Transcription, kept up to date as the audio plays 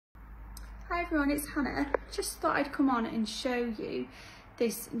Hi everyone, it's Hannah. Just thought I'd come on and show you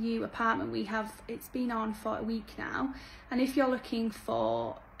this new apartment we have. It's been on for a week now, and if you're looking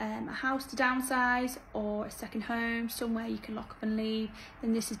for a house to downsize or a second home, somewhere you can lock up and leave,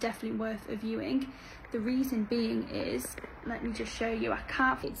 then this is definitely worth a viewing. The reason being is, let me just show you,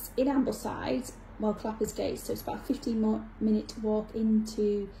 it's in Ambleside, well, Clappers Gate, so it's about a 15-minute walk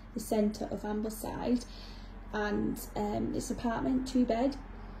into the centre of Ambleside, and it's an apartment, 2-bed.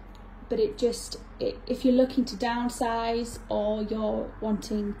 But if you're looking to downsize or you're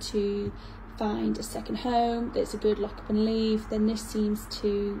wanting to find a second home that's a good lock up and leave, then this seems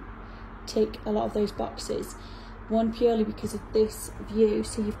to tick a lot of those boxes. One, purely because of this view.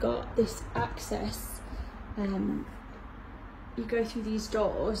 So you've got this access, you go through these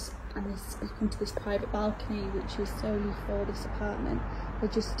doors and you come to this private balcony, which is solely for this apartment. We're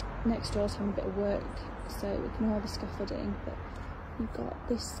just next door to having a bit of work, so ignore the scaffolding, but you've got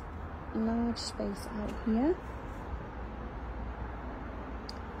this large space out here,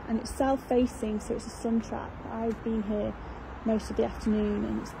 and it's south-facing, so it's a sun trap. I've been here most of the afternoon,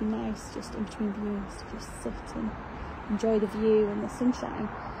 and it's been nice just in between viewings to just sit and enjoy the view and the sunshine.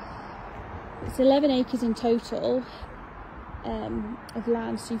 It's 11 acres in total of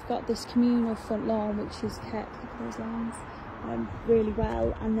land, so you've got this communal front lawn which is kept, look at those lawns, really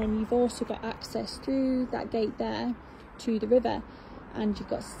well, and then you've also got access through that gate there to the river, and you've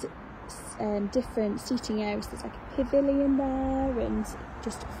got different seating areas. There's like a pavilion there and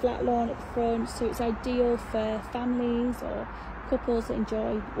just a flat lawn at the front, so it's ideal for families or couples that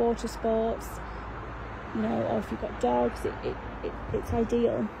enjoy water sports, you know, or if you've got dogs, it's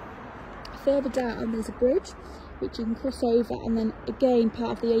ideal. Further down there's a bridge which you can cross over, and then again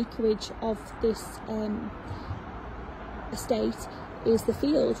part of the acreage of this estate is the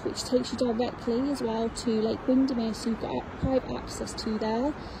field, which takes you directly as well to Lake Windermere, so you've got private access to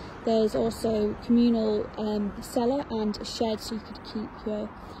there. There's also communal cellar and a shed, so you could keep your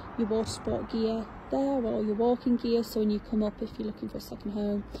water sport gear there, or your walking gear, so when you come up, if you're looking for a second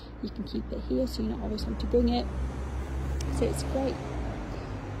home, you can keep it here, so you're not always having to bring it. So it's great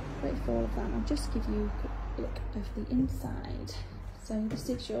for all of that. I'll just give you a quick look of the inside. So this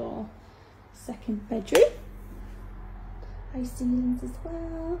is your second bedroom. High ceilings as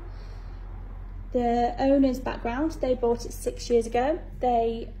well. The owner's background, they bought it 6 years ago.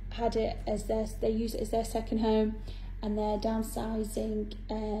 They had it as they use it as their second home, and they're downsizing,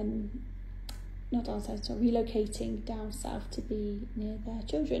 not downsizing, sorry, relocating down south to be near their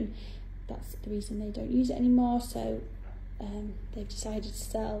children. That's the reason they don't use it anymore, so they've decided to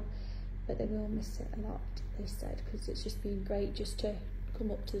sell, but they will miss it a lot, they said, because it's just been great just to come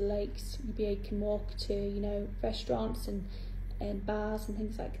up to the lakes. You can walk to, you know, restaurants and bars and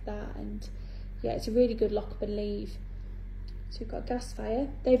things like that, and yeah, it's a really good lock up and leave. So we've got a gas fire.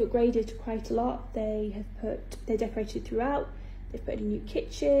 They've upgraded quite a lot. They decorated throughout. They've put in a new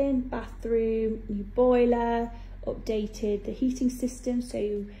kitchen, bathroom, new boiler, updated the heating system, so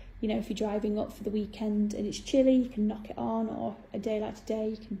you know, if you're driving up for the weekend and it's chilly, you can knock it on, or a day like today,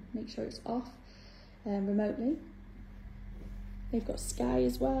 you can make sure it's off remotely. They've got Sky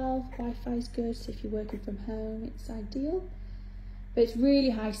as well. Wi-Fi is good, so if you're working from home, it's ideal. But it's really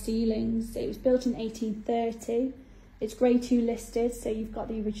high ceilings. It was built in 1830. It's Grade 2 listed, so you've got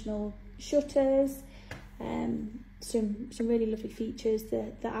the original shutters, some really lovely features.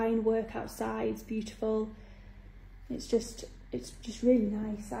 The ironwork outside is beautiful. It's just really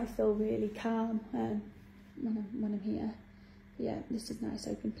nice. I feel really calm when I'm here. Yeah, this is a nice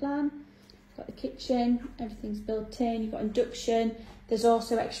open plan. You've got the kitchen, everything's built in. You've got induction. There's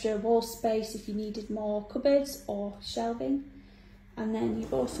also extra wall space if you needed more cupboards or shelving. And then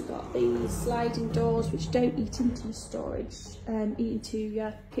you've also got these sliding doors which don't eat into your storage, eat into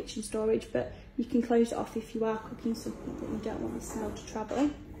your kitchen storage, but you can close it off if you are cooking something that you don't want the smell to travel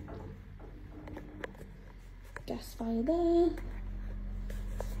in. Gas fire there.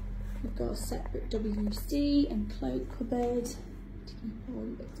 You've got a separate WC and cloak cupboard to keep all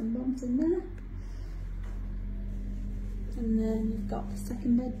your bits and bobs in there. And then you've got the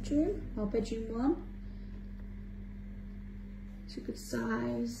second bedroom, or bedroom 1. It's a good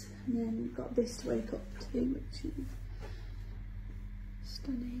size, and then you've got this to wake up to, which is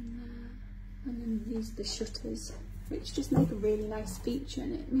stunning there. And then these are the shutters, which just make a really nice feature,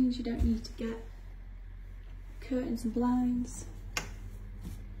 and it means you don't need to get curtains and blinds.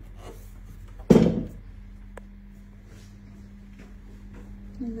 And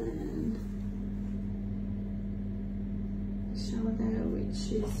then the shower there,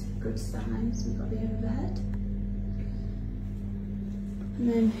 which is good size. We've got the overhead. And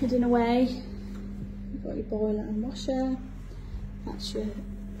then hidden away, you've got your boiler and washer. That's your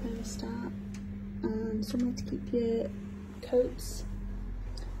thermostat. and somewhere to keep your coats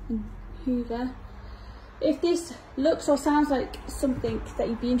and hoover. If this looks or sounds like something that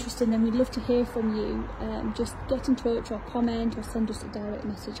you'd be interested in, then we'd love to hear from you. Just get in touch or comment or send us a direct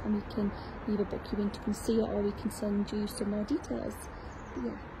message, and we can either book you in to come see it, or we can send you some more details. But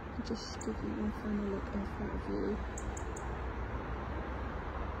yeah, I'll just give you one final look in front of